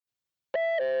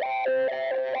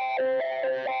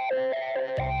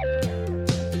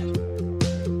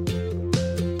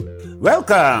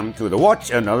Welcome to the Watch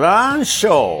and Learn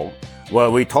Show, where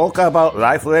we talk about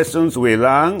life lessons we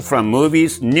learn from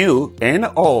movies new and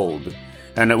old,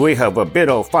 and we have a bit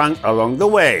of fun along the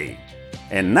way.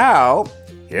 And now,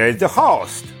 here's the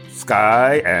host,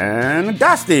 Sky and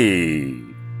Dusty.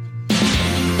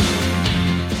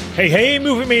 Hey,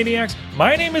 Movie Maniacs!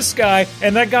 My name is Sky,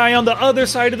 and that guy on the other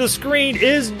side of the screen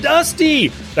is Dusty!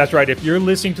 That's right, if you're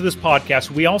listening to this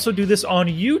podcast, we also do this on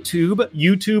YouTube,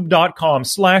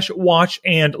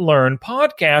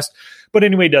 youtube.com/watchandlearnpodcast. But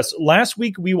anyway, Dust, last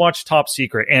week we watched Top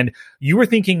Secret, and you were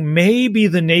thinking maybe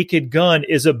The Naked Gun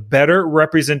is a better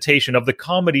representation of the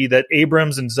comedy that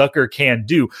Abrams and Zucker can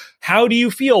do. How do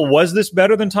you feel? Was this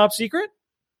better than Top Secret?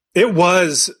 It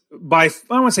was I don't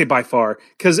want to say by far,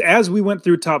 because as we went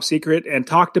through Top Secret and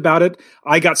talked about it,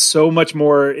 I got so much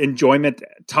more enjoyment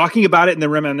talking about it and then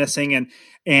reminiscing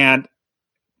and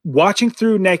watching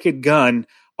through Naked Gun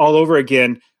all over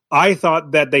again. I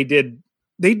thought that they did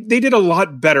a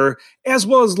lot better, as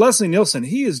well as Leslie Nielsen.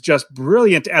 He is just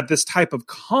brilliant at this type of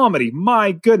comedy.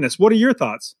 My goodness. What are your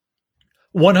thoughts?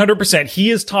 100%. He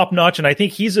is top notch, and I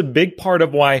think he's a big part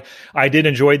of why I did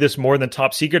enjoy this more than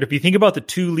Top Secret. If you think about the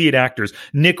two lead actors,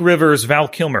 Nick Rivers, Val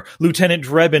Kilmer, Lieutenant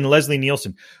Drebin, Leslie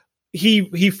Nielsen,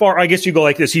 he far, I guess you go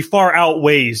like this, he far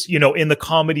outweighs, in the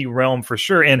comedy realm for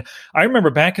sure. And I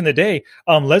remember back in the day,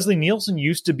 Leslie Nielsen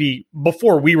used to be,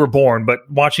 before we were born, but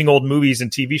watching old movies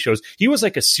and TV shows, he was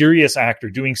like a serious actor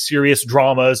doing serious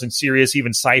dramas and serious even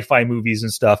sci-fi movies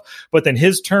and stuff. But then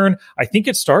his turn, I think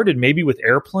it started maybe with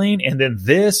Airplane and then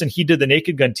this, and he did the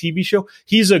Naked Gun TV show.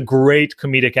 He's a great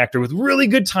comedic actor with really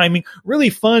good timing, really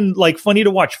fun, like funny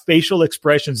to watch facial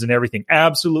expressions and everything.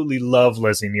 Absolutely love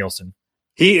Leslie Nielsen.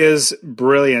 He is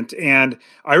brilliant. And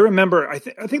I remember, I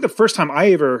think the first time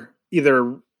I ever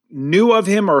either knew of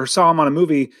him or saw him on a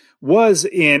movie was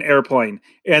in Airplane.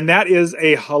 And that is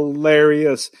a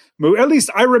hilarious movie. At least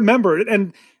I remember it.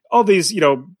 And all these,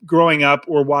 growing up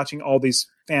or watching all these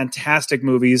fantastic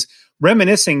movies,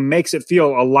 reminiscing makes it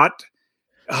feel a lot,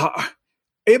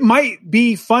 it might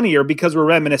be funnier because we're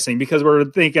reminiscing, because we're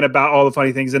thinking about all the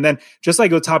funny things. And then just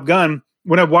like with Top Gun,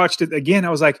 when I watched it again, I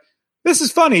was like, this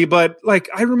is funny, but like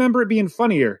I remember it being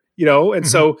funnier, and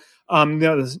so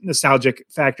the nostalgic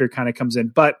factor kind of comes in.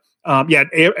 But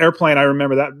Airplane, I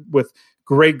remember that with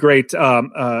great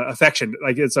affection.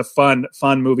 Like it's a fun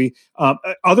movie.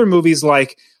 Other movies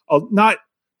like I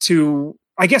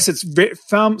guess it's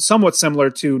somewhat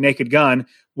similar to Naked Gun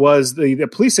was the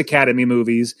Police Academy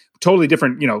movies. Totally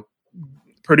different,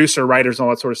 producer, writers, and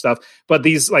all that sort of stuff. But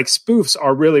these like spoofs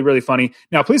are really, really funny.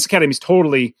 Now, Police Academy is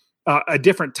totally a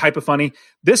different type of funny.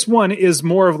 This one is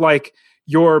more of like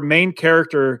your main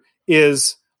character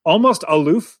is almost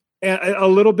aloof a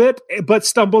little bit, but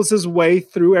stumbles his way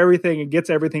through everything and gets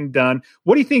everything done.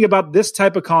 What do you think about this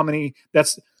type of comedy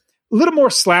that's a little more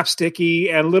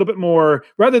slapsticky and a little bit more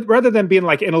rather than being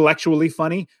like intellectually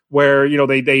funny, where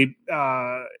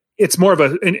it's more of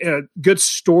a good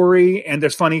story and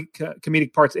there's funny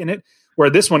comedic parts in it,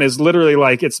 where this one is literally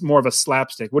like it's more of a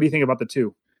slapstick. What do you think about the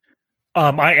two?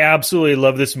 I absolutely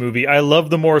love this movie. I love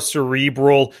the more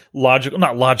cerebral,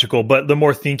 not logical, but the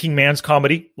more thinking man's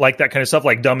comedy, like that kind of stuff,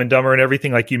 like Dumb and Dumber and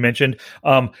everything, like you mentioned.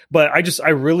 But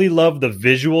I really love the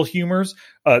visual humors,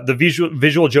 the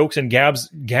visual jokes and gags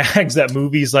that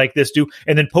movies like this do,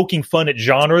 and then poking fun at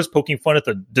genres, poking fun at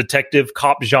the detective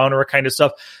cop genre kind of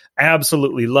stuff.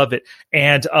 Absolutely love it.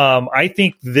 And I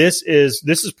think this is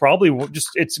probably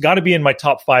it's got to be in my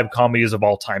top 5 comedies of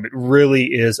all time. It really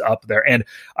is up there. And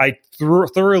I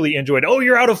thoroughly enjoyed it. Oh,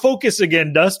 you're out of focus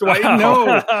again, Dust. Wow. I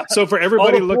know. So for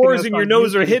everybody all the looking pores in your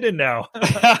nose are hidden now.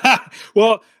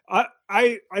 Well,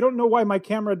 I don't know why my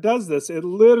camera does this. It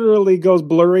literally goes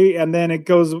blurry and then it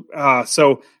goes.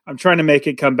 So I'm trying to make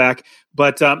it come back.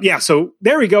 But so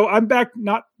there we go. I'm back,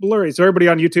 not blurry. So everybody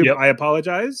on YouTube, yep. I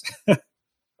apologize.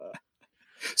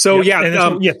 So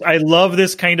I love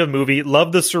this kind of movie.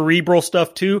 Love the cerebral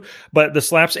stuff too, but the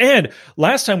slaps. And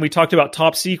last time we talked about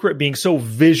Top Secret being so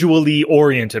visually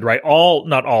oriented, right?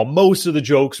 Most of the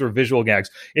jokes were visual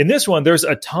gags. In this one, there's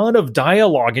a ton of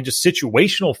dialogue and just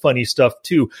situational funny stuff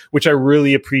too, which I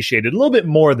really appreciated a little bit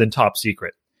more than Top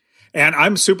Secret. And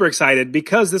I'm super excited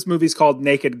because this movie's called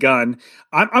Naked Gun.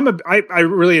 I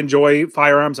really enjoy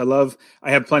firearms. I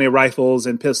have plenty of rifles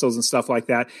and pistols and stuff like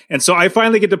that. And so I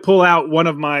finally get to pull out one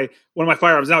of my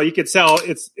firearms. Now you can tell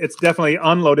it's definitely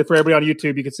unloaded. For everybody on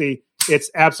YouTube, you can see it's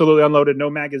absolutely unloaded, no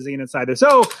magazine inside there.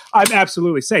 So I'm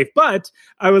absolutely safe. But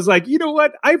I was like, you know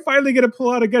what? I finally get to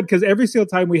pull out a gun, because every single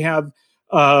time we have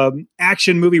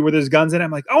action movie where there's guns in it,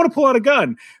 I'm like, I want to pull out a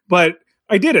gun. But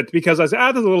I did it because I was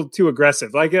that's a little too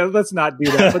aggressive. Like, let's not do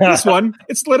that. But this one,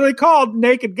 it's literally called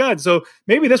Naked Gun. So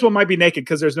maybe this one might be naked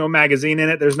because there's no magazine in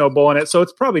it. There's no bull in it. So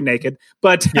it's probably naked.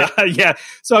 But yeah.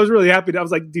 So I was really happy. I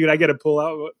was like, dude, I got to pull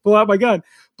out my gun.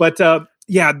 But when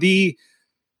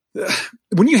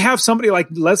you have somebody like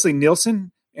Leslie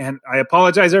Nielsen, and I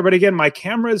apologize, everybody, again, my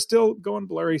camera is still going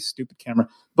blurry, stupid camera.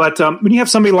 But when you have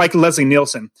somebody like Leslie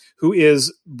Nielsen, who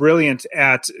is brilliant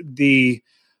at the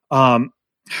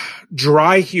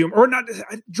dry humor, or not,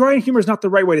 dry humor is not the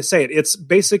right way to say it. It's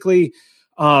basically,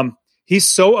 he's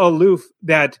so aloof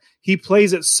that he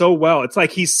plays it so well. It's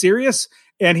like he's serious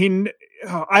and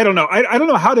I don't know. I don't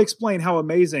know how to explain how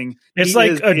amazing it's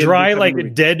like a dry, like a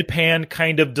deadpan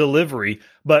kind of delivery,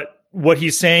 but what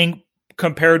he's saying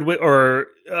compared with, or,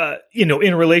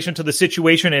 in relation to the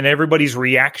situation and everybody's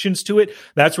reactions to it,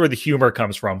 that's where the humor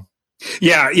comes from.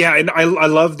 Yeah. And I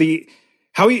love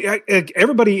how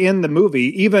everybody in the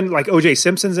movie, even like OJ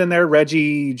Simpson's in there,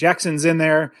 Reggie Jackson's in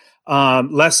there,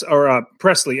 Priscilla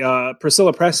Presley. They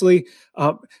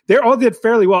all did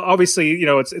fairly well. Obviously,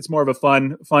 it's more of a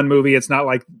fun movie. It's not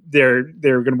like they're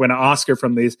going to win an Oscar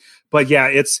from these, but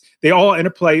yeah, they all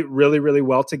interplay really, really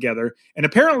well together. And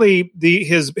apparently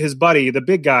his buddy, the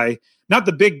big guy, not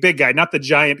the big guy, not the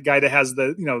giant guy that has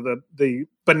the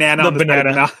banana. The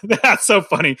banana. That's so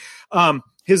funny.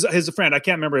 His friend, I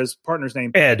can't remember his partner's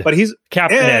name, Ed, but he's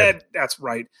Captain Ed. That's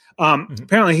right.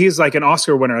 Apparently he's like an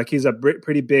Oscar winner. Like he's a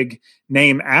pretty big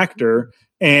name actor.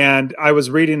 And I was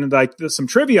reading like some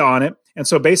trivia on it. And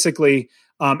so basically,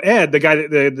 Ed, the guy,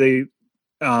 the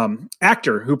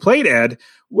actor who played Ed,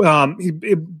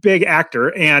 big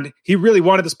actor, and he really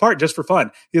wanted this part just for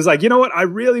fun. He was like, you know what? I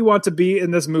really want to be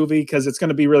in this movie because it's going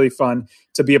to be really fun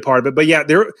to be a part of it. But yeah,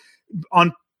 they're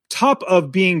on top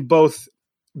of being both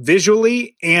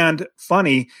visually and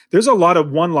funny. There's a lot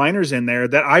of one-liners in there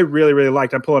that I really, really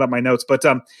liked. I'm pulling up my notes, but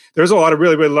there's a lot of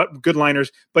really, really good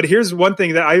liners. But here's one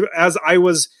thing that as I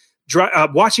was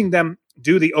watching them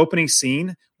do the opening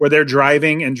scene where they're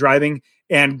driving and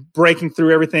breaking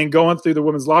through everything, going through the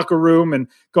women's locker room and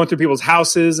going through people's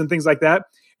houses and things like that.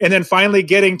 And then finally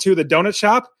getting to the donut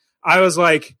shop, I was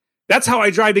like, that's how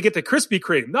I drive to get to Krispy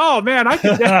Kreme. Oh man, I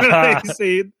can definitely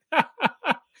see.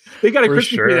 They got a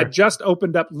Krispy Kreme that just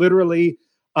opened up literally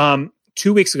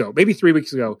 2 weeks ago, maybe 3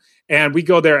 weeks ago. And we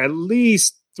go there at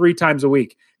least 3 times a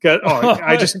week. I love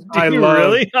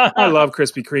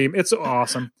Krispy Kreme. It's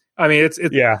awesome. I mean,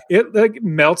 it like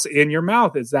melts in your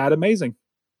mouth. It's that amazing.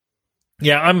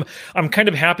 Yeah, I'm kind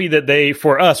of happy that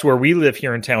for us, where we live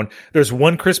here in town, there's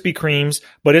one Krispy Kreme's,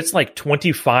 but it's like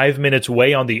 25 minutes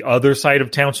away on the other side of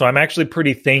town. So I'm actually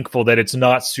pretty thankful that it's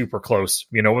not super close.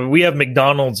 When we have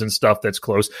McDonald's and stuff that's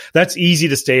close, that's easy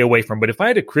to stay away from. But if I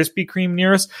had a Krispy Kreme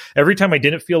near us, every time I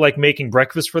didn't feel like making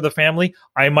breakfast for the family,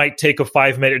 I might take a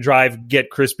 5-minute drive,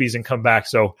 get Krispies, and come back.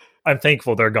 So I'm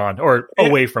thankful they're gone or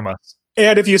away from us.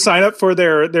 And if you sign up for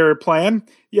their plan,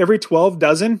 every 12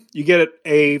 dozen, you get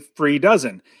a free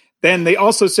dozen. Then they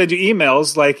also send you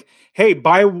emails like, hey,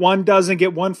 buy 1 dozen,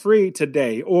 get 1 free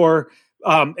today. Or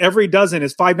every dozen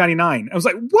is $5.99. I was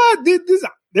like, what?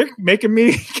 They're making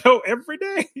me go every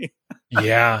day.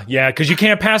 Yeah. Because you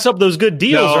can't pass up those good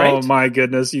deals, right? Oh my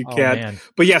goodness, you can't. Man.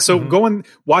 But yeah, so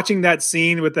watching that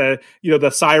scene with the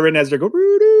siren as they're going,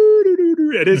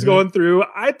 it is going through.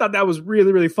 I thought that was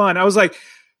really, really fun. I was like,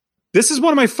 this is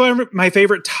one of my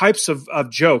favorite types of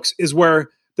jokes, is where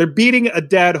they're beating a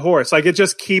dead horse. Like it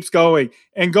just keeps going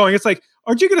and going. It's like,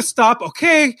 aren't you going to stop?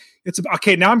 Okay.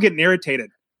 Okay. Now I'm getting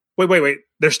irritated. Wait.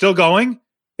 They're still going.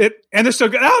 And they're still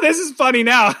going. Oh, this is funny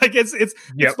now. Like it's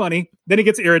funny. Then it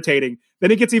gets irritating.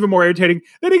 Then it gets even more irritating.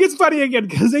 Then it gets funny again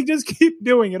because they just keep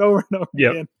doing it over and over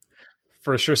again.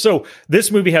 For sure. So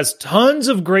this movie has tons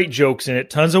of great jokes in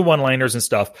it, tons of one-liners and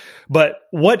stuff. But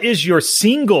what is your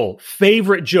single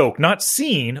favorite joke? Not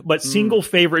scene, but single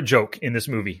favorite joke in this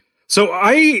movie? So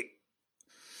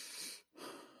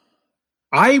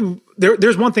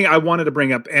there's one thing I wanted to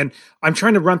bring up, and I'm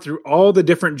trying to run through all the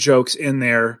different jokes in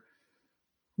there.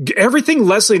 Everything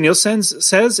Leslie Nielsen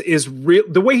says is real.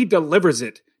 The way he delivers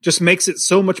it just makes it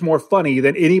so much more funny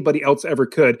than anybody else ever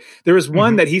could. There was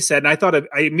one that he said, and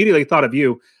I immediately thought of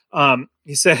you.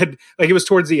 He said, like, it was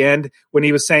towards the end when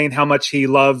he was saying how much he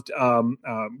loved,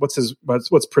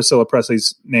 what's Priscilla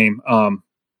Presley's name?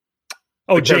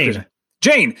 Jane.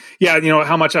 Jane. Yeah.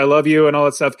 How much I love you and all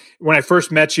that stuff. When I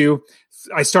first met you,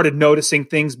 I started noticing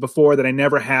things before that I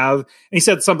never have. And he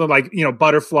said something like,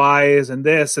 butterflies and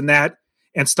this and that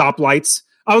and stoplights.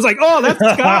 I was like, oh, that's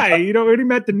this guy. When he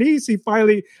met Denise,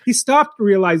 he stopped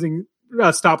realizing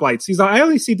stoplights. He's like, I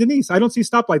only see Denise. I don't see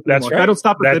stoplights That's anymore. right. I don't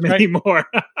stop at them anymore.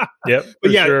 Yep.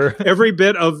 But yeah, sure. every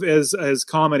bit of his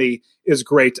comedy is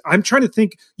great. I'm trying to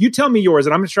think. You tell me yours,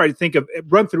 and I'm going to try to think of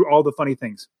run through all the funny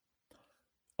things.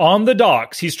 On the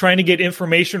docks, he's trying to get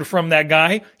information from that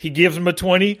guy. He gives him a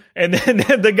 20, and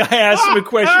then the guy asks him a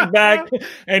question back,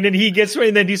 and then he gets,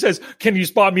 and then he says, "Can you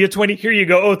spot me a 20? Here you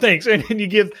go. Oh, thanks." And then you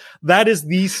give. That is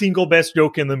the single best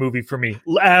joke in the movie for me.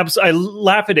 I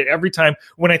laugh at it every time.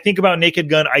 When I think about Naked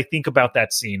Gun, I think about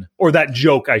that scene, or that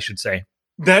joke, I should say.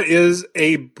 That is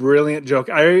a brilliant joke.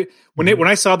 When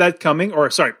I saw that coming,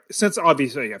 since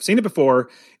obviously I've seen it before,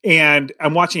 and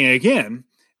I'm watching it again.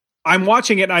 I'm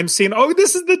watching it and I'm seeing,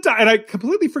 this is the time. And I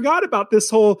completely forgot about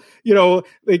this whole,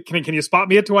 like, can you spot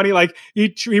me at 20? Like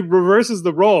he reverses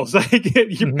the roles. Like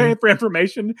you're paying for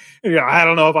information. And I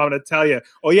don't know if I'm going to tell you.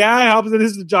 Oh yeah, I hope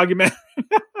this is a jogging man.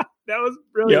 That was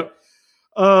brilliant.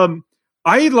 Yep.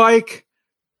 I like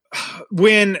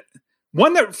when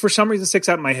one that for some reason sticks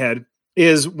out in my head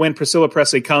is when Priscilla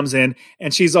Presley comes in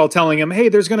and she's all telling him, "Hey,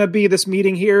 there's going to be this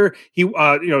meeting here." He,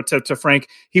 to Frank,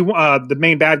 the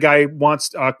main bad guy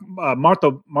wants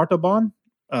Montalban,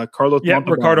 Carlos. Yeah,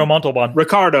 Montalban. Ricardo Montalban.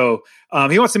 Ricardo.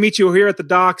 He wants to meet you here at the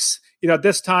docks, at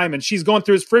this time. And she's going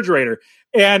through his refrigerator,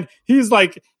 and he's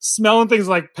like smelling things,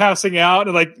 like passing out,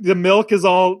 and like the milk is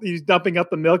he's dumping up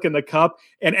the milk in the cup,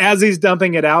 and as he's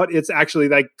dumping it out, it's actually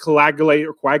like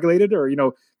coagulated,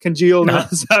 or congealed,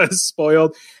 is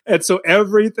spoiled. And so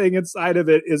everything inside of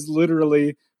it is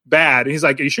literally bad. And he's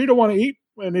like, "Are you sure you don't want to eat?"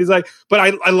 And he's like, but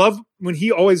I love when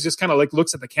he always just kind of like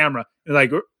looks at the camera and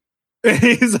like,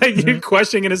 he's like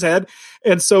questioning in his head.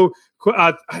 And so,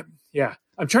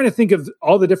 I'm trying to think of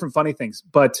all the different funny things,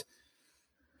 but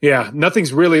yeah,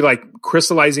 nothing's really like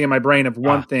crystallizing in my brain of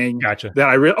one thing gotcha. That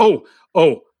I really,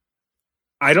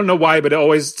 I don't know why, but it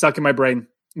always stuck in my brain.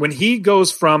 When he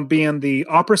goes from being the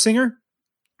opera singer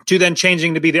to then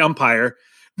changing to be the umpire,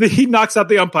 he knocks out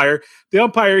the umpire. The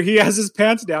umpire, he has his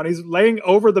pants down. He's laying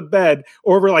over the bed,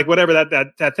 over like whatever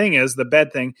that thing is, the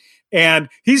bed thing. And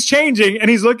he's changing, and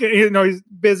he's looking, he's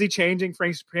busy changing.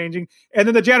 Frank's changing. And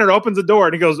then the janitor opens the door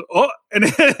and he goes, "Oh," and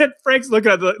then Frank's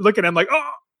looking at him like,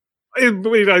 "Oh,"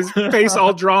 his face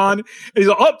all drawn. And he's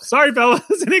like, "Oh, sorry, fellas."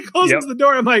 And he closes the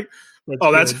door. I'm like,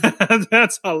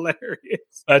 that's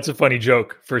hilarious. That's a funny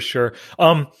joke for sure.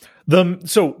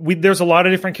 There's a lot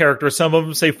of different characters. Some of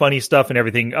them say funny stuff and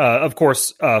everything. Of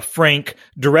course, Frank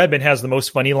Drebin has the most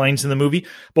funny lines in the movie.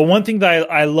 But one thing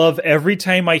that I love every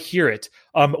time I hear it,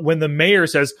 when the mayor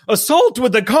says, "Assault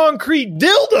with a concrete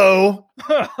dildo,"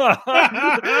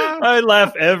 I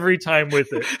laugh every time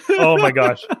with it. Oh my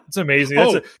gosh, it's amazing.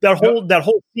 That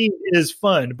whole scene is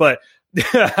fun, but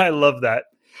I love that.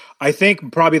 I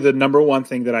think probably the number one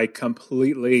thing that I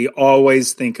completely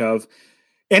always think of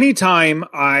anytime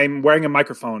I'm wearing a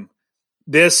microphone,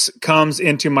 this comes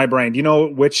into my brain. Do you know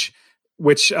which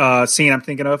scene I'm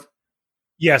thinking of?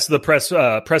 Yes, the press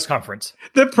conference.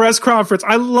 The press conference.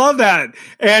 I love that.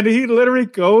 And he literally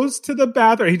goes to the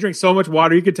bathroom. He drinks so much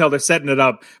water. You could tell they're setting it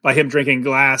up by him drinking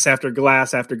glass after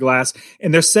glass after glass.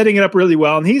 And they're setting it up really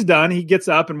well. And he's done. He gets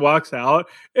up and walks out.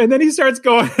 And then he starts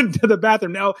going to the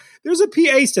bathroom. Now, there's a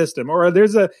PA system, or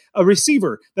there's a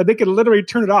receiver that they could literally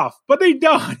turn it off. But they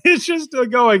don't. It's just still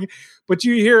going. But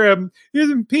you hear him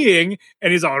peeing,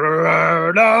 and he's all,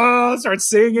 "No," starts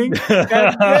singing.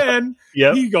 And then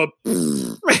he goes,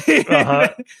 and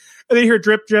they hear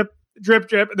drip, drip, drip,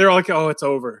 drip. And they're all like, "Oh, it's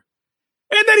over."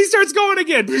 And then he starts going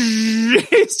again.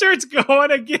 He starts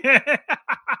going again.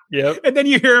 Yep. And then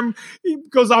you hear him, he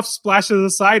goes off, splashes to the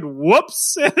side.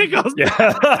 Whoops. And it goes.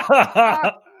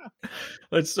 Yeah.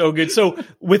 That's so good. So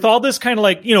with all this kind of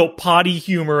like, potty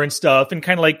humor and stuff, and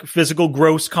kind of like physical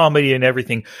gross comedy and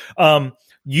everything,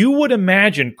 you would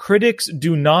imagine critics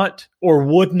do not or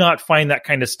would not find that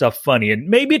kind of stuff funny. And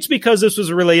maybe it's because this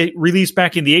was released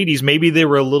back in the 80s. Maybe they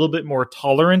were a little bit more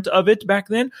tolerant of it back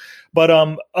then.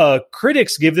 But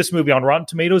critics give this movie on Rotten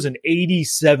Tomatoes an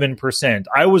 87%.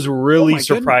 I was really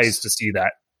surprised to see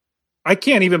that. I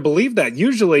can't even believe that.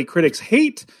 Usually critics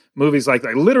hate movies like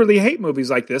that. Literally hate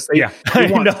movies like this. They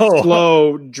want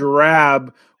slow,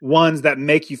 drab ones that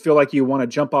make you feel like you want to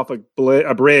jump off a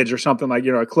bridge or something, like,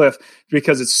 a cliff,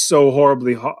 because it's so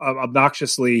horribly,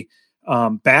 obnoxiously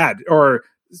bad or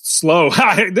slow.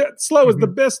 Slow is the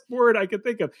best word I could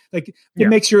think of. Like, it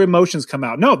makes your emotions come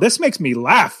out. No, this makes me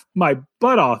laugh my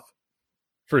butt off.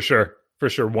 For sure.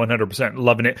 100%.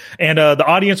 Loving it. And the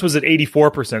audience was at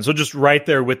 84%. So just right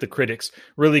there with the critics.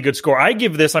 Really good score. I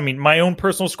give this, my own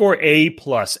personal score, A+.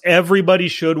 Everybody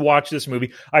should watch this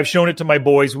movie. I've shown it to my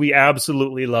boys. We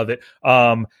absolutely love it.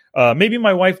 Maybe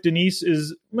my wife, Denise,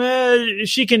 is,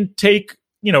 she can take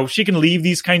she can leave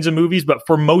these kinds of movies, but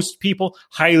for most people,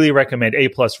 highly recommend. A+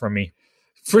 from me.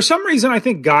 For some reason, I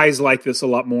think guys like this a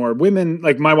lot more. Women,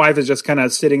 like my wife is just kind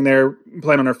of sitting there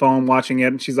playing on her phone, watching it,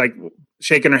 and she's like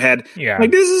shaking her head. Yeah.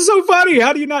 Like, this is so funny.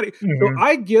 How do you not? Mm-hmm. So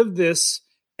I give this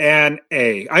an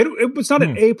A. It was not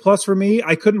an A+ for me.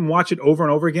 I couldn't watch it over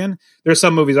and over again. There's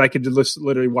some movies I could just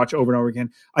literally watch over and over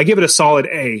again. I give it a solid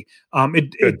A.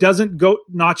 It doesn't go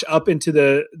notch up into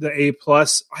the A+.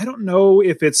 I don't know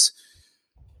if it's,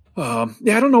 I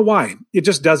don't know why. It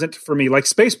just doesn't for me. Like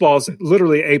Spaceballs,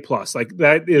 literally A+. Like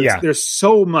that is, there's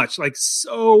so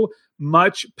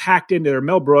much packed into there.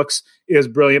 Mel Brooks is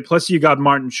brilliant. Plus you got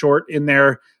Martin Short in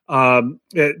there.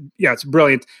 It's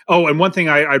brilliant. Oh, and one thing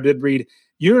I did read,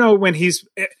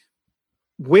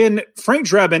 when Frank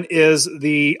Drebin is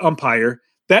the umpire,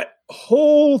 that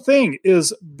whole thing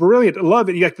is brilliant. I love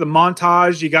it. You got the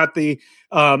montage, you got the,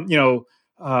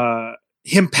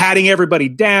 him patting everybody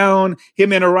down,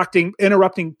 him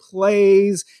interrupting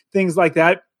plays, things like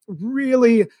that.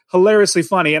 Really hilariously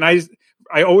funny. And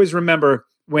I always remember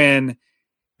when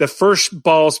the first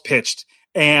ball's pitched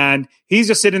and he's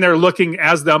just sitting there looking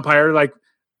as the umpire, like,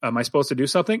 am I supposed to do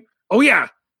something? Oh yeah.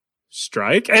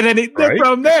 Strike. And then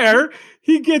from there,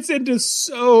 he gets into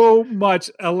so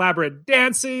much elaborate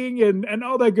dancing and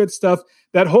all that good stuff.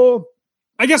 That whole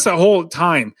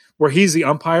time where he's the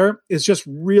umpire is just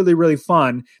really, really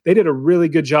fun. They did a really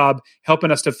good job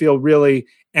helping us to feel really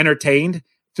entertained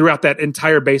throughout that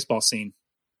entire baseball scene.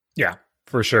 Yeah,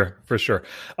 for sure. For sure.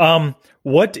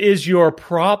 What is your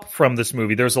prop from this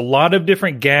movie? There's a lot of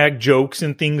different gag jokes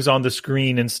and things on the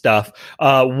screen and stuff.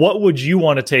 What would you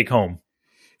want to take home?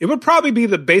 It would probably be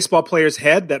the baseball player's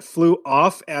head that flew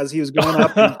off as he was going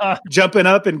up and jumping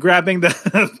up and grabbing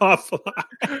the pop fly.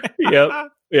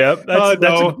 Yep.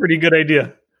 That's a pretty good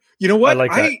idea. You know what? I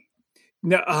like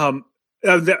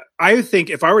that. I think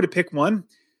if I were to pick one,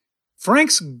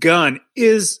 Frank's gun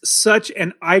is such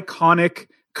an iconic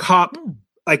cop,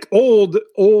 like old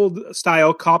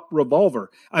style cop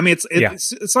revolver. I mean,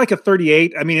 it's like a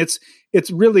 38. I mean,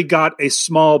 it's really got a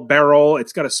small barrel.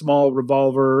 It's got a small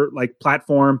revolver like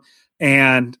platform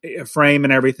and a frame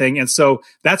and everything. And so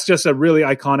that's just a really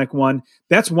iconic one.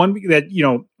 That's one that,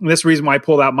 this reason why I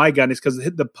pulled out my gun is because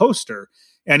the poster,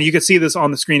 and you can see this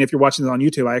on the screen if you're watching this on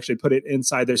YouTube. I actually put it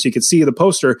inside there so you can see the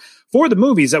poster for the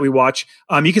movies that we watch.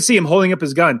 You can see him holding up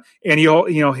his gun, and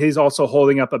he's also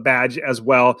holding up a badge as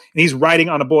well, and he's writing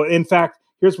on a bullet. In fact,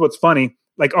 here's what's funny: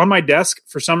 like on my desk,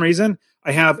 for some reason,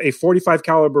 I have a 45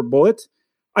 caliber bullet.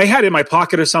 I had it in my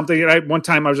pocket or something. And one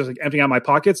time I was just like emptying out my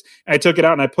pockets, and I took it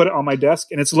out and I put it on my desk,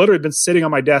 and it's literally been sitting on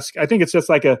my desk. I think it's just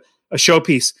like a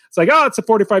showpiece. It's like, it's a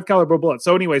 45 caliber bullet.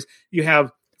 So anyways, you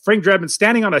have Frank Drebin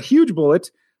standing on a huge bullet,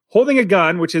 holding a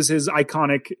gun, which is his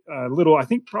iconic little, I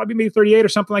think probably maybe 38 or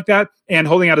something like that, and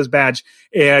holding out his badge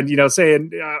and,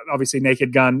 saying, obviously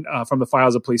Naked Gun from the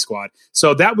Files of Police Squad.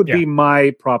 So that would be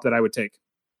my prop that I would take.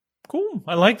 Cool.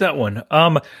 I like that one.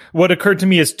 What occurred to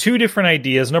me is two different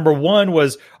ideas. Number one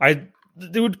was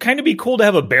it would kind of be cool to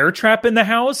have a bear trap in the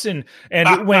house. And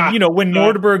when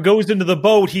Nordberg goes into the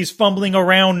boat, he's fumbling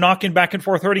around, knocking back and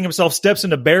forth, hurting himself, steps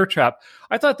into bear trap.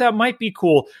 I thought that might be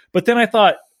cool. But then I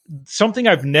thought something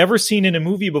I've never seen in a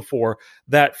movie before,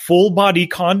 that full body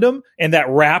condom and that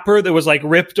wrapper that was like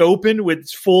ripped open with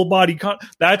full body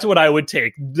that's what I would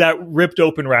take. That ripped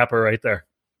open wrapper right there.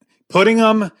 Putting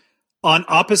them on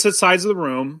opposite sides of the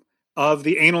room of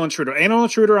the anal intruder. Anal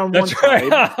intruder on one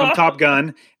side from Top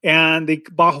Gun, and the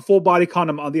full body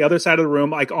condom on the other side of the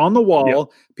room, like on the wall. Yep.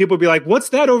 People would be like, what's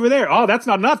that over there? Oh, that's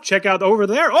not enough. Check out over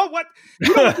there. Oh, what?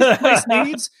 You know what this place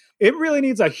needs? It really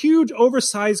needs a huge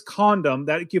oversized condom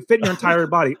that can fit your entire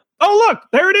body. Oh, look,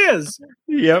 there it is.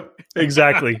 Yep,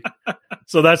 exactly.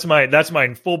 So that's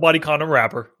mine. Full body condom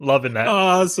wrapper. Loving that.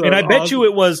 Awesome. And I bet you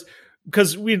it was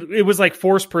because it was like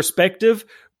forced perspective.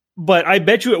 But I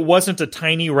bet you it wasn't a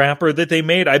tiny wrapper that they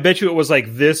made. I bet you it was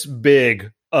like this big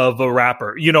of a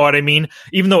wrapper. You know what I mean?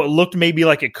 Even though it looked maybe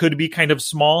like it could be kind of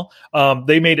small,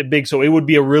 they made it big. So it would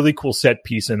be a really cool set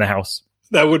piece in the house.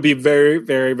 That would be very,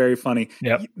 very, very funny.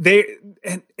 Yep.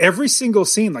 And every single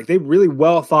scene, like they really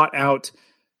well thought out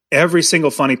every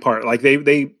single funny part. Like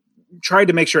they tried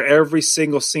to make sure every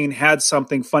single scene had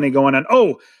something funny going on.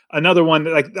 Oh, another one,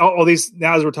 like all these,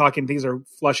 now as we're talking, these are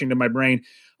flushing to my brain.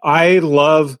 I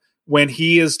love when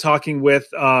he is talking with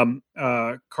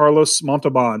Carlos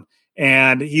Montalban,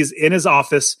 and he's in his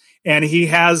office, and he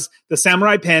has the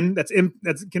samurai pen that's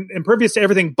impervious to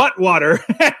everything but water.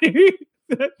 He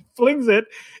flings it,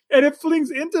 and it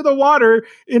flings into the water,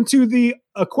 into the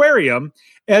aquarium.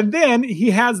 And then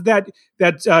he has that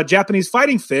Japanese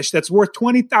fighting fish that's worth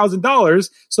 $20,000.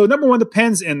 So number one, the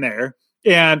pen's in there.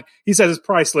 And he says it's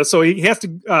priceless. So he has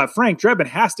to, Frank Drebin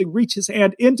has to reach his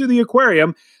hand into the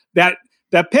aquarium. That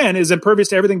pen is impervious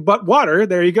to everything but water.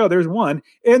 There you go. There's one.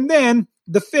 And then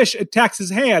the fish attacks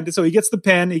his hand. So he gets the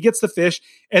pen, he gets the fish,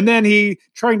 and then he,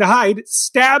 trying to hide,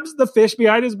 stabs the fish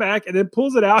behind his back and then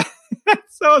pulls it out.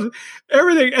 So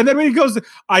everything. And then when he goes,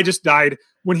 I just died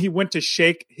when he went to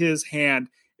shake his hand.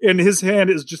 And his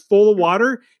hand is just full of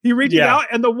water. He reaches out,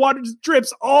 and the water just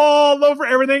drips all over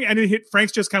everything. And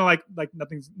Frank's just kind of like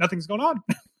nothing's going on.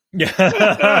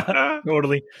 Yeah,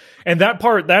 totally. And that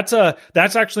part, that's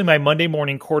actually my Monday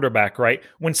morning quarterback, right?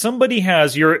 When somebody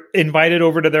you're invited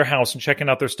over to their house and checking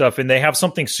out their stuff, and they have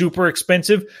something super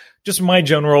expensive, just my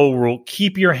general rule,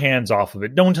 keep your hands off of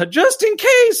it. Don't touch, just in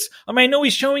case. I mean, I know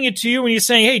he's showing it to you and he's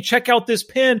saying, hey, check out this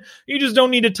pen. You just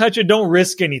don't need to touch it. Don't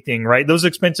risk anything, right? Those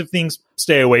expensive things,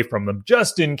 stay away from them,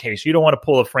 just in case. You don't want to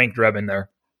pull a Frank Drebin there.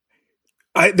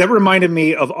 That reminded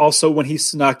me of also when he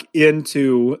snuck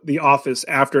into the office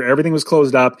after everything was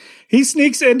closed up. He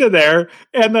sneaks into there,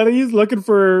 and then he's looking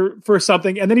for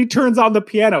something, and then he turns on the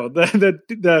piano,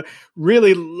 the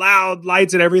really loud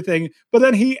lights and everything. But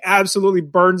then he absolutely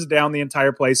burns down the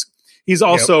entire place. He's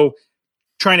also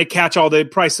trying to catch all the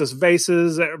priceless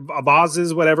vases,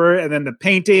 whatever, and then the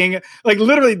painting, like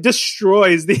literally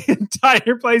destroys the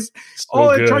entire place.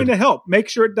 Trying to help make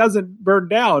sure it doesn't burn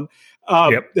down.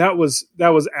 That was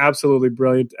absolutely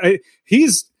brilliant. I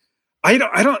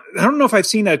don't know if I've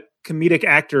seen a comedic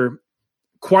actor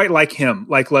quite like him,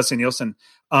 like Leslie Nielsen,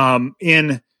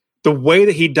 in the way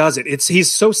that he does it.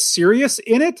 He's so serious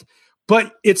in it,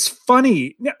 but it's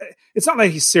funny. It's not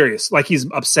like he's serious, like he's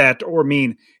upset or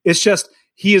mean. It's just,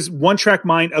 he is one track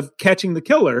mind of catching the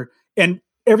killer, and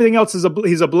everything else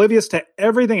he's oblivious to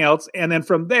everything else. And then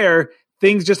from there,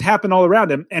 things just happen all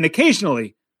around him. And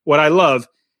occasionally, what I love,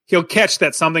 he'll catch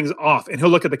that something's off, and he'll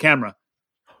look at the camera,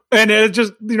 and it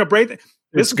just, break.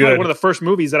 This is probably one of the first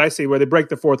movies that I see where they break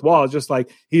the fourth wall. It's just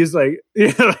like, he's like,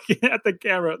 at the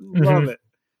camera. Love it.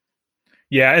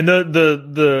 Yeah. And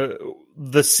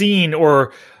the scene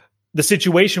or the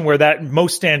situation where that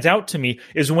most stands out to me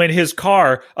is when his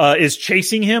car is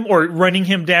chasing him or running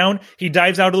him down. He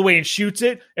dives out of the way and shoots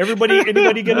it.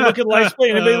 Anybody get a look at license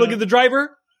plate? Anybody look at the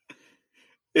driver?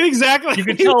 Exactly. You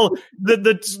can tell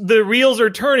the wheels are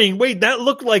turning. Wait, that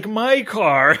looked like my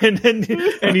car. And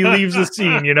he leaves the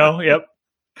scene, Yep.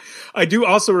 I do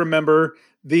also remember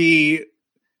the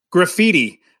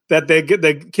graffiti that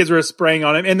the kids were spraying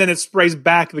on him, and then it sprays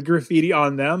back the graffiti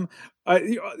on them.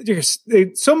 There's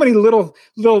so many little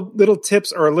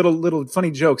tips or little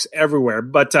funny jokes everywhere.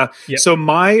 But so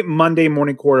my Monday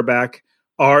morning quarterback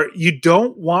are, you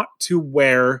don't want to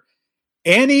wear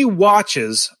any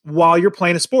watches while you're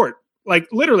playing a sport. Like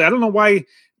literally, I don't know why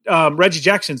Reggie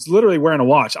Jackson's literally wearing a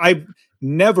watch. I've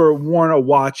never worn a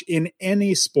watch in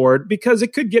any sport because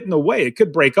it could get in the way. It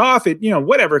could break off.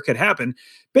 Whatever could happen.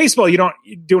 Baseball, you're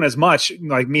doing as much,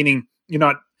 like meaning you're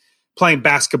not playing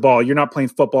basketball, you're not playing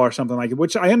football or something like it,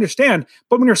 which I understand.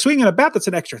 But when you're swinging a bat, that's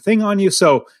an extra thing on you.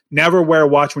 So never wear a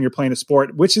watch when you're playing a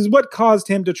sport, which is what caused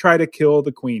him to try to kill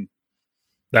the Queen.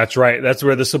 That's right. That's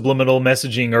where the subliminal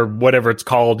messaging or whatever it's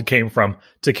called came from,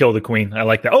 to kill the Queen. I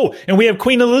like that. Oh, and we have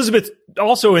Queen Elizabeth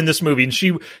also in this movie, and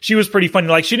she was pretty funny.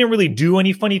 Like, she didn't really do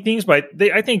any funny things, but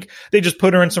I think they just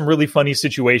put her in some really funny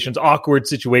situations, awkward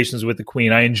situations with the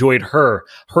Queen. I enjoyed her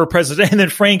presence. And then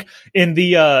Frank in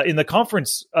the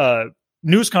conference,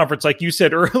 news conference, like you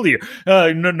said earlier,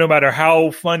 no matter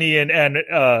how funny and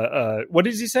what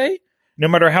does he say? No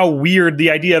matter how weird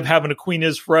the idea of having a queen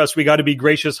is for us, we got to be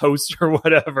gracious hosts or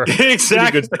whatever.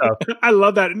 Exactly. Good stuff. I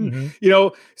love that. Mm-hmm.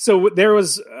 So there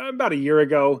was about a year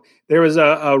ago, there was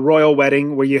a royal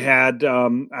wedding where you had,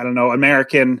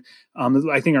 American,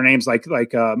 I think her name's like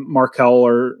Markle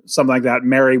or something like that,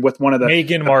 marry with one of the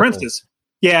Meghan Markle. Princes.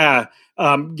 Yeah.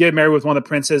 Get married with one of the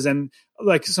princes. And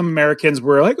like some Americans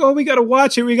were like, oh, we got to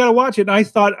watch it. And I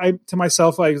thought to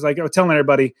myself, I was telling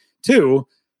everybody too,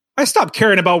 I stopped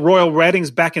caring about royal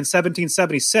weddings back in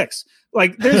 1776.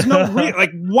 Like, there's no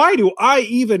why do I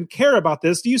even care about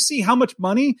this? Do you see how much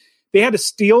money they had to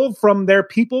steal from their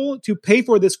people to pay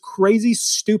for this crazy,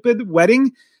 stupid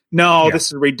wedding? No, This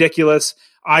is ridiculous.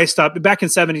 I stopped back in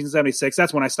 1776.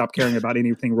 That's when I stopped caring about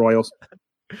anything royals.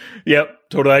 Yep,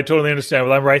 totally. I totally understand.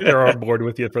 Well, I'm right there on board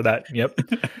with you for that. Yep.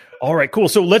 All right, cool.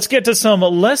 So let's get to some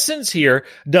lessons here.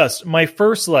 Dust, my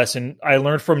first lesson I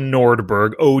learned from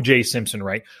Nordberg, O.J. Simpson,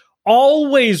 right?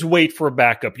 Always wait for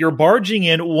backup. You're barging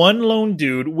in one lone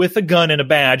dude with a gun and a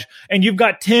badge, and you've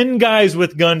got 10 guys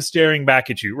with guns staring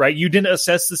back at you, right? You didn't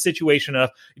assess the situation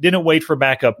enough. You didn't wait for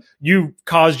backup. You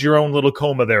caused your own little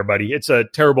coma there, buddy. It's a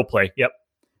terrible play. Yep.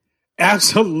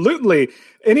 Absolutely.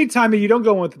 Anytime you don't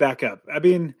go with the backup. I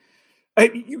mean,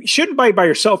 you shouldn't buy it by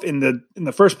yourself in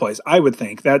the first place. I would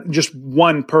think that just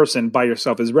one person by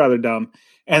yourself is rather dumb,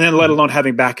 and then let alone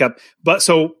having backup. But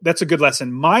so that's a good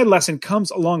lesson. My lesson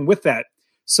comes along with that.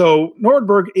 So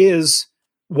Nordberg is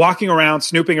walking around,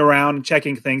 snooping around, and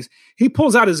checking things. He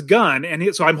pulls out his gun,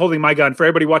 and so I'm holding my gun for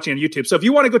everybody watching on YouTube. So if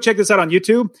you want to go check this out on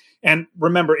YouTube, and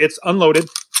remember, it's unloaded.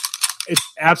 It's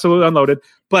absolutely unloaded,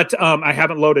 but I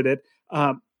haven't loaded it.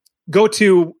 Go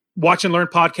to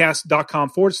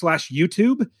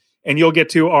watchandlearnpodcast.com/YouTube, and you'll get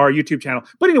to our YouTube channel.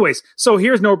 But anyways, so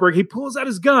here's Nordberg. He pulls out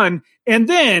his gun, and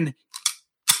then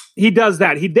he does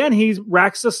that. He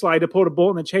racks the slide to put a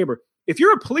bullet in the chamber. If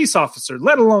you're a police officer,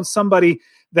 let alone somebody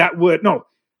that would, no,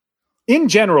 in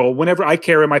general, whenever I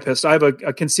carry my pistol, I have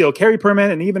a concealed carry permit.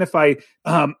 And even if I,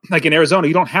 like in Arizona,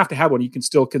 you don't have to have one. You can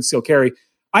still conceal carry.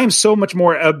 I am so much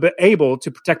more able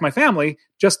to protect my family,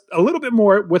 just a little bit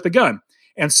more with a gun.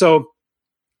 And so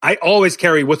I always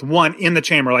carry with one in the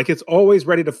chamber. Like it's always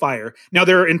ready to fire. Now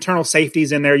there are internal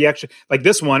safeties in there. You actually, like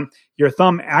this one, your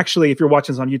thumb actually, if you're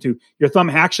watching this on YouTube, your thumb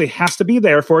actually has to be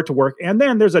there for it to work. And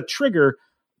then there's a trigger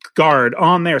guard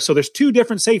on there. So there's two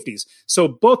different safeties. So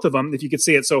both of them, if you could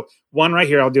see it. So one right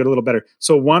here, I'll do it a little better.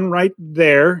 So one right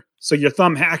there. So your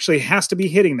thumb actually has to be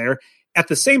hitting there. At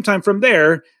the same time from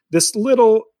there, this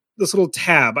little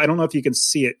tab, I don't know if you can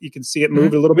see it. You can see it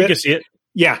move a little bit. You can see it.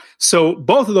 Yeah. So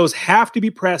both of those have to be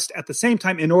pressed at the same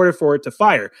time in order for it to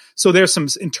fire. So there's some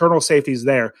internal safeties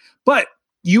there, but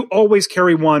you always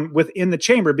carry one within the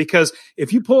chamber, because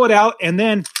if you pull it out and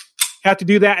then have to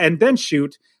do that and then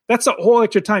shoot, that's a whole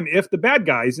extra time. If the bad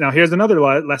guys, now here's another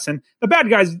lesson. The bad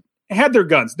guys had their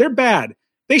guns. They're bad.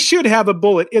 They should have a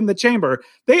bullet in the chamber.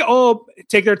 They all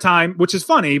take their time, which is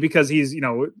funny because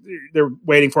they're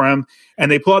waiting for him,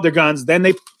 and they pull out their guns. Then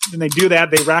they do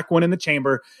that. They rack one in the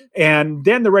chamber, and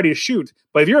then they're ready to shoot.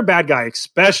 But if you're a bad guy,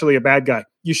 especially a bad guy,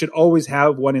 you should always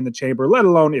have one in the chamber, let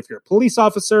alone if you're a police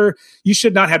officer, you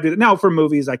should not have to do that. Now for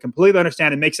movies, I completely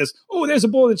understand. It makes us, oh, there's a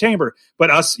bullet in the chamber. But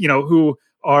us, who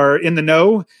are in the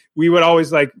know, we would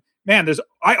always like, man,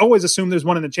 I always assume there's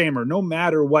one in the chamber, no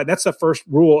matter what. That's the first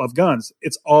rule of guns.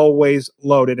 It's always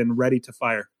loaded and ready to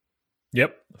fire.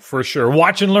 Yep, for sure.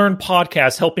 Watch and Learn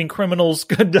podcast, helping criminals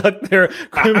conduct their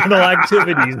criminal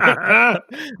activities.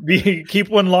 Keep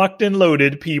one locked and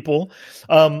loaded, people.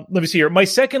 Let me see here. My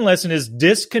second lesson is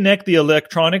disconnect the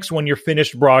electronics when you're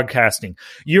finished broadcasting.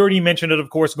 You already mentioned it, of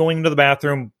course, going into the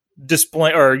bathroom,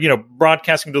 display, or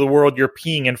broadcasting to the world, you're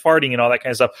peeing and farting and all that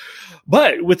kind of stuff.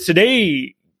 But with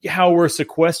today, how we're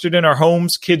sequestered in our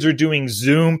homes, kids are doing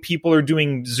Zoom, people are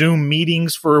doing Zoom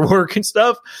meetings for work and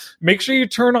stuff. Make sure you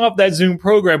turn off that Zoom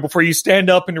program before you stand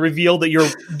up and reveal that you're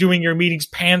doing your meetings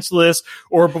pantsless,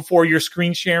 or before you're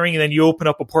screen sharing and then you open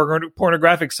up a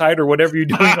pornographic site or whatever you're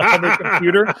doing on the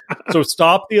computer. So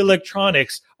stop the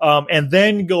electronics, and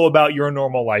then go about your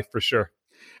normal life for sure.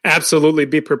 Absolutely.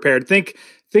 Be prepared. Think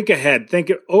ahead.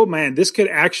 Think, oh man, this could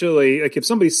actually, like if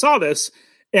somebody saw this,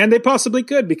 and they possibly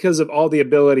could because of all the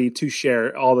ability to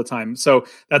share all the time. So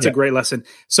that's a great lesson.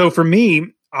 So for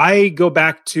me, I go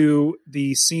back to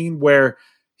the scene where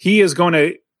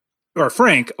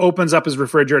Frank opens up his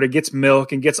refrigerator, gets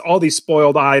milk and gets all these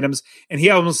spoiled items, and he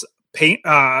almost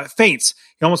faints.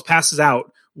 He almost passes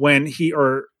out when he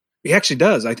actually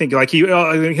does. I think like he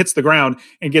hits the ground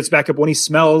and gets back up when he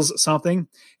smells something.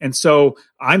 And so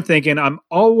I'm thinking I'm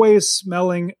always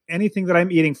smelling anything that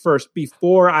I'm eating first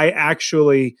before I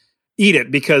actually eat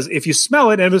it. Because if you smell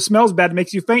it and if it smells bad, it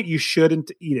makes you faint, you shouldn't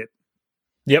eat it.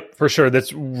 Yep, for sure.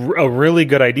 That's a really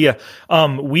good idea.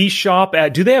 We shop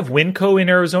do they have Winco in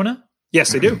Arizona?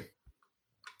 Yes, they do.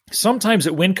 Sometimes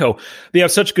at Winco, they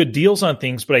have such good deals on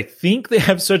things, but I think they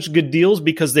have such good deals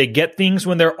because they get things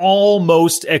when they're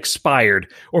almost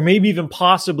expired, or maybe even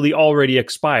possibly already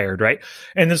expired, right?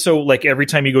 And then so like every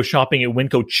time you go shopping at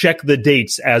Winco, check the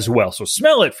dates as well. So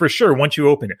smell it for sure once you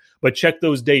open it, but check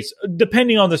those dates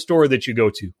depending on the store that you go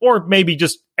to, or maybe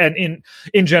just in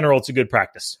general, it's a good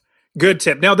practice. Good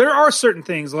tip. Now there are certain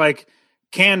things like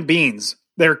canned beans.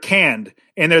 They're canned,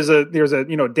 and there's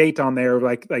a date on there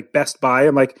like Best Buy.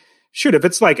 I'm like, shoot, if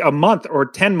it's like a month or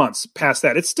 10 months past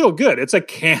that, it's still good. It's a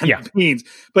canned beans.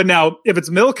 But now if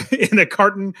it's milk in a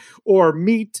carton or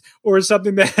meat or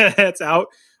something that's out,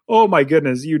 oh my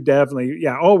goodness, you definitely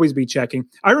always be checking.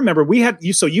 I remember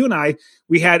you and I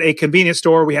had a convenience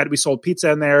store. We sold pizza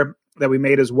in there that we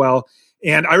made as well,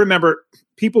 and I remember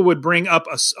people would bring up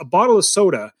a bottle of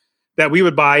soda that we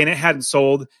would buy, and it hadn't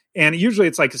sold. And usually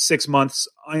it's like 6 months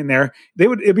in there.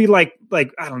 It'd be like,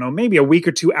 I don't know, maybe a week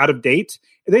or two out of date.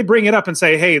 They bring it up and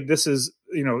say, hey, this is,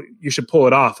 you should pull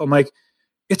it off. I'm like,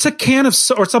 it's a can of,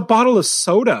 or it's a bottle of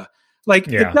soda. Like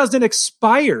Yeah. it doesn't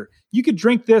expire. You could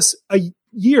drink this a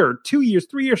year, 2 years,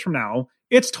 3 years from now.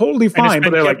 It's totally And it's fine. But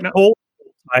been they're like, kept no. cold the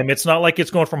whole time. It's not like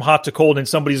it's going from hot to cold in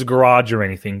somebody's garage or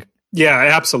anything. Yeah,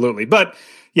 absolutely. But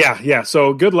yeah.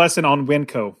 So good lesson on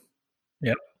Winco.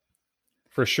 Yep.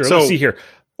 For sure. So Let's see here.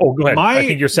 Oh, go ahead. I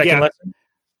think your second lesson.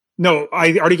 No,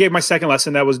 I already gave my second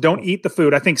lesson. That was don't eat the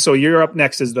food. I think so. You're up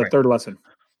next is the third lesson.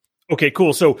 Okay,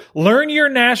 cool. So learn your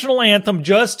national anthem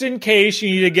just in case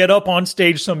you need to get up on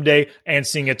stage someday and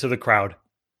sing it to the crowd.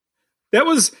 That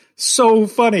was so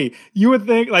funny. You would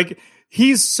think like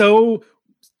he's so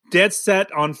dead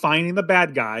set on finding the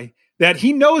bad guy that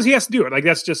he knows he has to do it. Like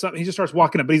that's just something. He just starts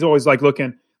walking up, but he's always like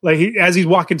looking like as he's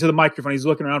walking to the microphone, he's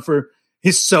looking around for.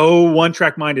 He's so one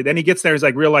track minded. And he gets there, he's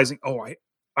like realizing, oh, I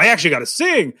actually got to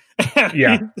sing.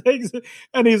 Yeah.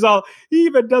 And he's all, he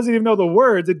even doesn't even know the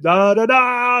words. Da, da,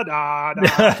 da, da,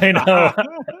 da. I know.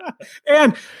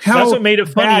 And how that's what made it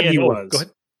funny. bad he was. Go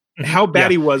ahead. How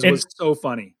bad he was so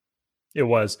funny. It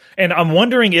was. And I'm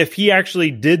wondering if he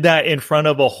actually did that in front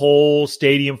of a whole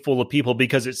stadium full of people,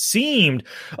 because it seemed,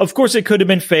 of course, it could have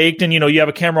been faked. And, you have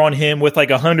a camera on him with like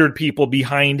 100 people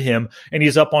behind him and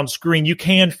he's up on screen. You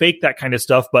can fake that kind of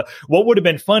stuff. But what would have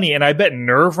been funny, and I bet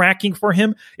nerve wracking for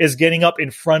him, is getting up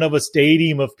in front of a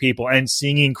stadium of people and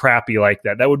singing crappy like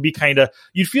that. That would be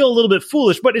you'd feel a little bit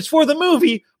foolish, but it's for the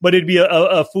movie, but it'd be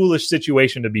a foolish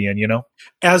situation to be in,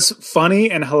 As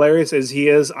funny and hilarious as he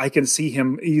is, I can see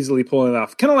him easily pulling it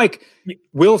off. Kind of like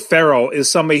Will Ferrell is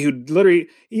somebody who literally,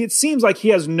 it seems like he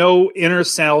has no inner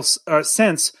sense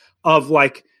of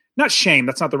like, not shame,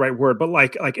 that's not the right word, but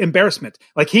like embarrassment.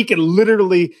 Like he can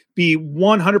literally be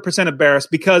 100% embarrassed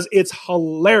because it's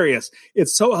hilarious.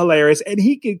 It's so hilarious. And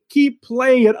he can keep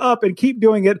playing it up and keep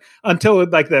doing it until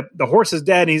like the horse is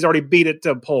dead and he's already beat it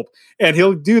to pulp. And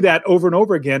he'll do that over and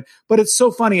over again. But it's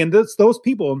so funny. And those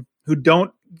people who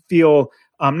don't feel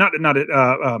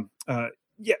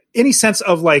any sense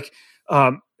of like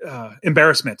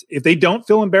embarrassment. If they don't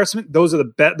feel embarrassment, those are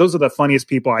the funniest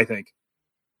people, I think.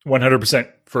 100%.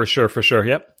 For sure.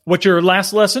 Yep. What's your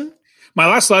last lesson? My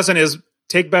last lesson is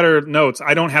take better notes.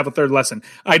 I don't have a third lesson.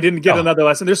 I didn't get another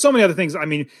lesson. There's so many other things. I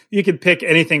mean, you can pick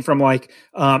anything from like,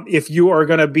 if you are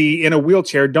going to be in a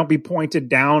wheelchair, don't be pointed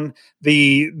down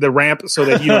the ramp so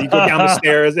that you go down the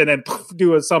stairs and then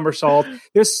do a somersault.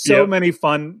 There's so many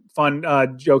fun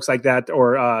jokes like that,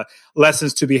 or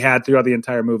lessons to be had throughout the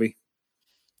entire movie.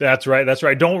 That's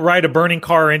right. Don't ride a burning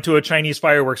car into a Chinese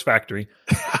fireworks factory.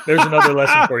 There's another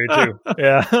lesson for you too.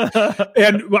 Yeah.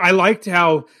 And I liked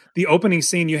how the opening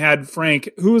scene you had Frank,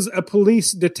 who's a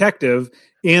police detective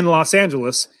in Los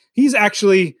Angeles. He's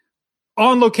actually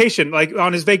on location, like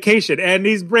on his vacation, and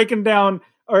he's breaking down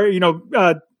or,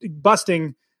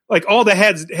 busting like all the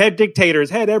head dictators,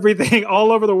 head everything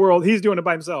all over the world. He's doing it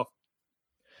by himself.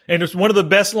 And it's one of the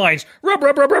best lines. Rub,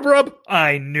 rub, rub, rub, rub.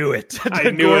 I knew it. I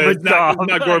knew it. Not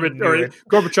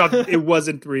Gorbachev. It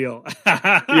wasn't real.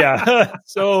 Yeah.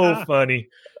 So funny.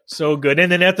 So good.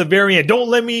 And then at the very end,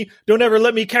 don't ever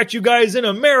let me catch you guys in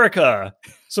America.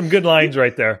 Some good lines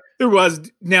right there. There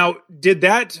was. Now, did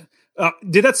that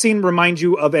scene remind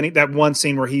you of that one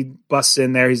scene where he busts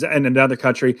in there? He's in another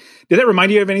country. Did that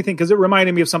remind you of anything? Because it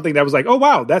reminded me of something that was like, oh,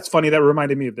 wow, that's funny. That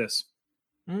reminded me of this.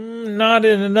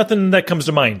 Nothing that comes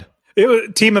to mind. It was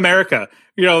Team America,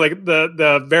 like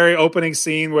the very opening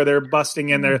scene where they're busting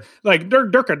in there, like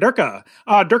Durka Bacala.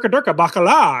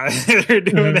 They're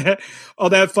doing all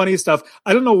that funny stuff.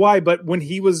 I don't know why, but when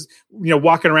he was,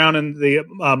 walking around in the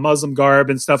Muslim garb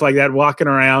and stuff like that, walking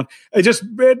around,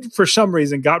 it for some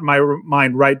reason got my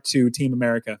mind right to Team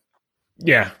America.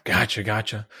 Yeah,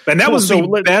 gotcha. And that was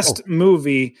the best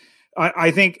movie.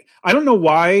 I think. I don't know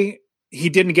why he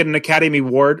didn't get an Academy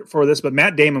Award for this, but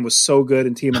Matt Damon was so good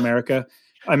in Team America.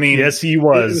 I mean, yes, he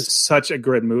was. It was such a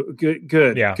good movie.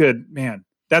 Good man.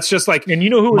 That's just like, and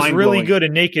who was really good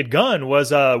in Naked Gun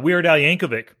was Weird Al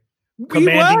Yankovic.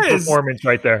 Commanding performance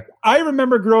right there. I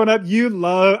remember growing up,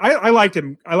 I liked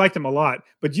him. I liked him a lot,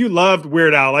 but you loved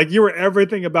Weird Al. Like you were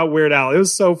everything about Weird Al. It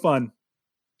was so fun.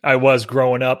 I was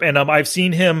growing up, and I've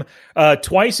seen him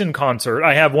twice in concert.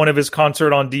 I have one of his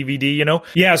concert on DVD,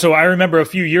 Yeah, so I remember a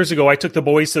few years ago, I took the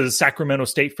boys to the Sacramento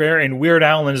State Fair, and Weird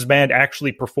Al and his band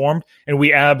actually performed, and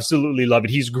we absolutely love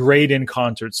it. He's great in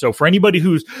concert. So for anybody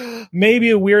who's maybe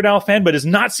a Weird Al fan but has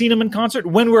not seen him in concert,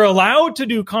 when we're allowed to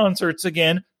do concerts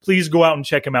again, please go out and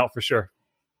check him out for sure.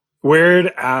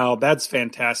 Weird Al, that's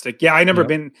fantastic. Yeah, I never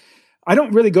been... I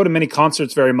don't really go to many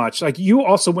concerts very much. Like you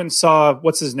also went and saw,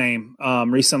 what's his name,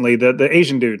 recently, the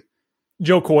Asian dude.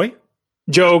 Joe Coy.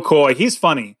 Joe Coy. He's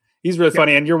funny. He's really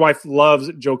funny. And your wife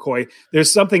loves Joe Coy.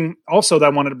 There's something also that I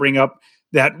wanted to bring up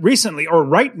that recently or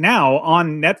right now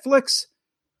on Netflix,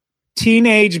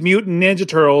 Teenage Mutant Ninja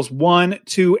Turtles 1,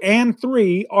 2, and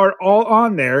 3 are all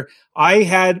on there.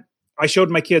 I showed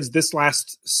my kids this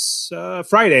last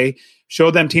Friday,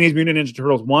 showed them Teenage Mutant Ninja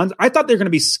Turtles 1. I thought they were going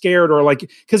to be scared or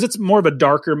because it's more of a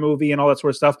darker movie and all that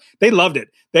sort of stuff. They loved it.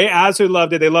 They absolutely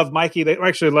loved it. They loved Mikey. They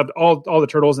actually loved all the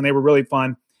turtles, and they were really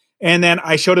fun. And then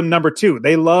I showed them number 2.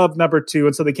 They loved number 2,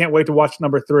 and so they can't wait to watch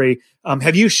number 3.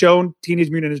 Have you shown Teenage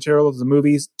Mutant Ninja Turtles the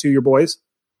movies to your boys?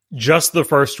 Just the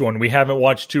first one. We haven't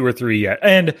watched 2 or 3 yet.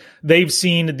 And they've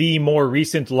seen the more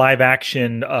recent live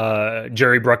action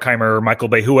Jerry Bruckheimer or Michael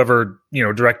Bay, whoever,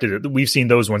 directed it. We've seen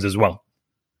those ones as well.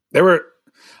 I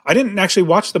didn't actually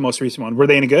watch the most recent one. Were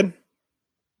they any good?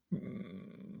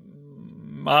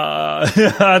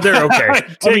 They're okay.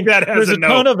 There's a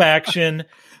ton of action.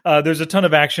 There's a ton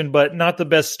of action, but not the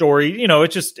best story.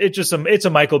 It's a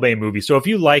Michael Bay movie. So if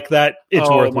you like that, it's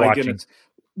worth watching. Goodness.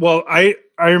 Well, I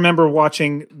remember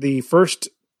watching the first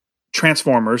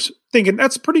Transformers, thinking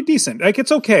that's pretty decent. Like,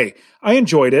 it's okay. I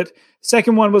enjoyed it.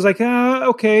 Second one was like,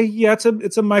 okay, yeah,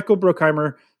 it's a Michael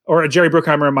Bruckheimer or a Jerry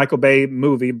Bruckheimer and Michael Bay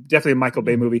movie. Definitely a Michael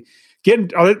Bay movie.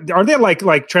 Are they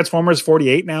like Transformers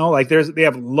 48 now? Like they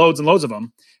have loads and loads of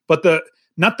them, but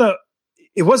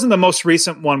it wasn't the most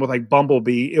recent one with like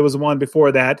Bumblebee. It was the one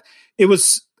before that. It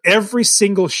was every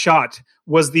single shot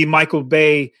was the Michael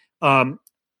Bay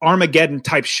Armageddon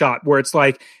type shot where it's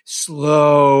like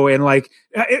slow and like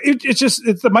it's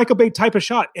the Michael Bay type of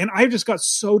shot. And I just got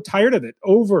so tired of it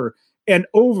over and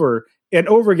over and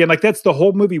over again. Like that's the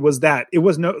whole movie was that. It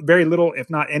was very little, if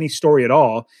not any story at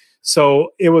all. So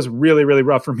it was really, really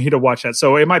rough for me to watch that.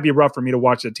 So it might be rough for me to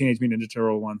watch the Teenage Mutant Ninja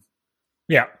Turtle one.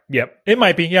 Yeah. It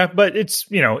might be. Yeah. But it's,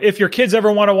 if your kids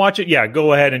ever want to watch it, yeah,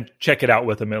 go ahead and check it out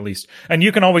with them at least. And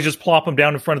you can always just plop them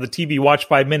down in front of the TV, watch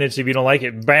 5 minutes. If you don't like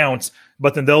it, bounce,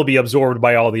 but then they'll be absorbed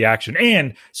by all the action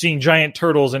and seeing giant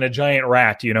turtles and a giant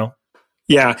rat,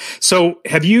 Yeah. So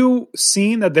have you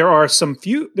seen that there are a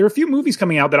few movies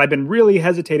coming out that I've been really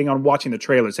hesitating on watching the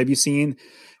trailers. Have you seen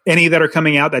any that are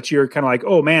coming out that you're kind of like,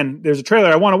 oh man, there's a trailer.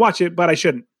 I want to watch it, but I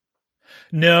shouldn't?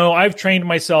 No, I've trained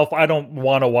myself. I don't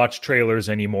want to watch trailers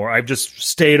anymore. I've just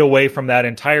stayed away from that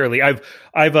entirely.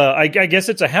 I guess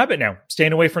it's a habit now,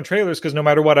 staying away from trailers because no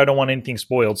matter what, I don't want anything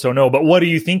spoiled. So no, but what are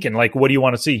you thinking? Like, what do you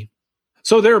want to see?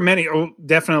 So there are many.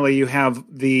 Definitely, you have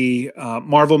the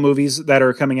Marvel movies that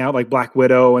are coming out, like Black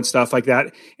Widow and stuff like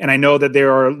that. And I know that they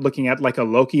are looking at like a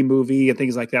Loki movie and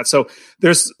things like that. So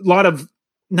there's a lot of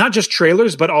not just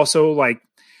trailers, but also like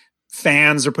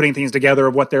fans are putting things together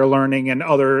of what they're learning and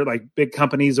other like big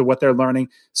companies of what they're learning.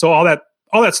 So all that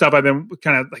stuff I've been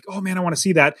kind of like, oh man, I want to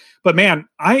see that. But man,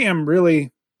 I'm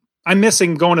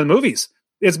missing going to the movies.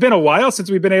 It's been a while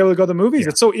since we've been able to go to the movies. Yeah.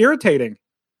 It's so irritating.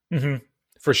 Mm-hmm.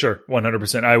 For sure.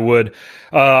 100%. I would.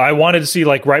 I wanted to see,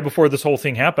 like, right before this whole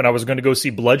thing happened, I was going to go see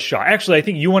Bloodshot. Actually, I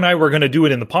think you and I were going to do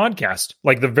it in the podcast,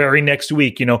 like the very next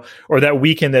week, or that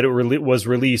weekend that it was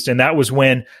released. And that was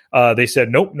when they said,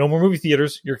 nope, no more movie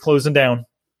theaters. You're closing down.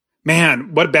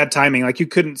 Man, what bad timing. Like, you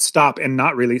couldn't stop and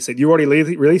not release it. You already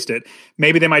released it.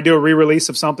 Maybe they might do a re-release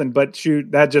of something, but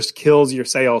shoot, that just kills your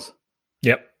sales.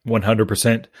 Yep.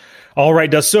 100%. All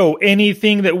right, Dust. So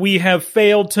anything that we have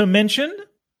failed to mention?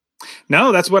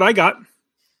 No, that's what I got.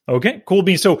 Okay, cool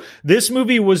beans. So this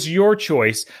movie was your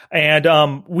choice,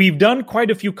 and we've done quite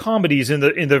a few comedies in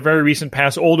the very recent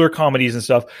past, older comedies and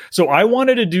stuff. So I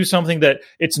wanted to do something that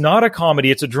it's not a comedy,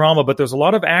 it's a drama, but there's a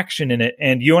lot of action in it.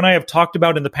 And you and I have talked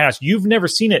about in the past. You've never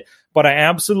seen it, but I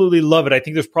absolutely love it. I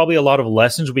think there's probably a lot of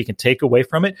lessons we can take away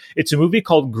from it. It's a movie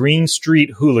called Green Street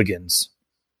Hooligans.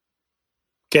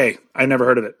 Okay, I never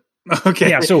heard of it. Okay.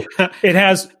 Yeah, so it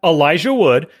has Elijah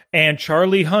Wood, and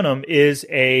Charlie Hunnam is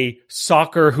a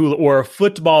soccer or a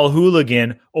football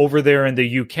hooligan over there in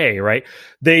the UK, right?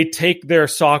 They take their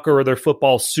soccer or their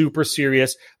football super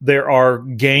serious. There are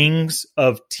gangs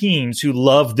of teams who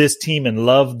love this team and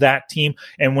love that team.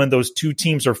 And when those two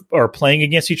teams are playing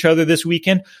against each other this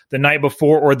weekend, the night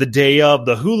before or the day of,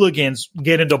 the hooligans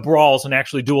get into brawls and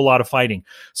actually do a lot of fighting.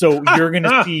 So you're going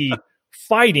to see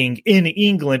fighting in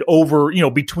England over,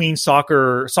 between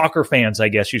soccer fans, I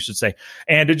guess you should say.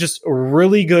 And it's just a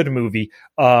really good movie.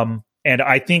 And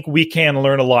I think we can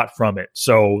learn a lot from it.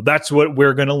 So that's what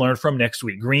we're going to learn from next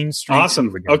week. Green Street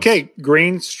Hooligans. Okay,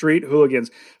 Green Street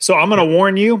Hooligans. So I'm going to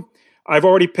warn you, I've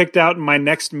already picked out my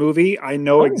next movie. I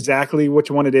know exactly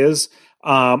which one it is.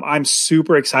 I'm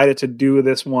super excited to do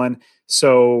this one.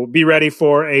 So be ready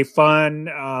for a fun,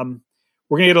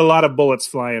 we're going to get a lot of bullets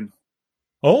flying.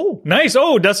 Oh, nice.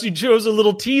 Oh, Dusty chose a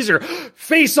little teaser.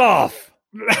 Face Off.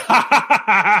 John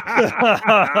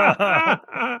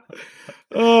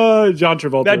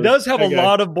Travolta. That does have a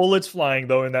lot of bullets flying,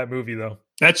 though, in that movie, though.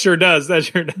 That sure does. That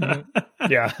sure does.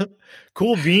 Yeah.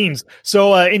 Cool beans.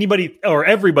 So anybody or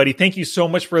everybody, thank you so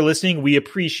much for listening. We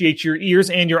appreciate your ears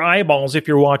and your eyeballs if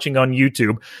you're watching on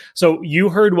YouTube. So you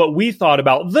heard what we thought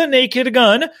about The Naked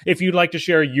Gun. If you'd like to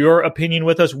share your opinion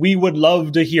with us, we would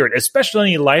love to hear it, especially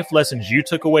any life lessons you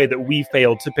took away that we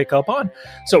failed to pick up on.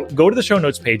 So go to the show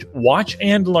notes page,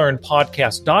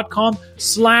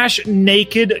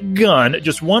 watchandlearnpodcast.com/naked gun.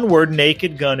 Just one word,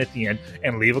 naked gun at the end,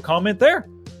 and leave a comment there.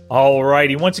 All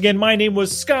righty. Once again, my name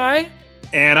was Sky.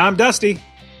 And I'm Dusty.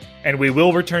 And we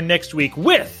will return next week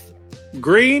with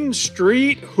Green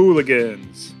Street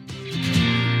Hooligans.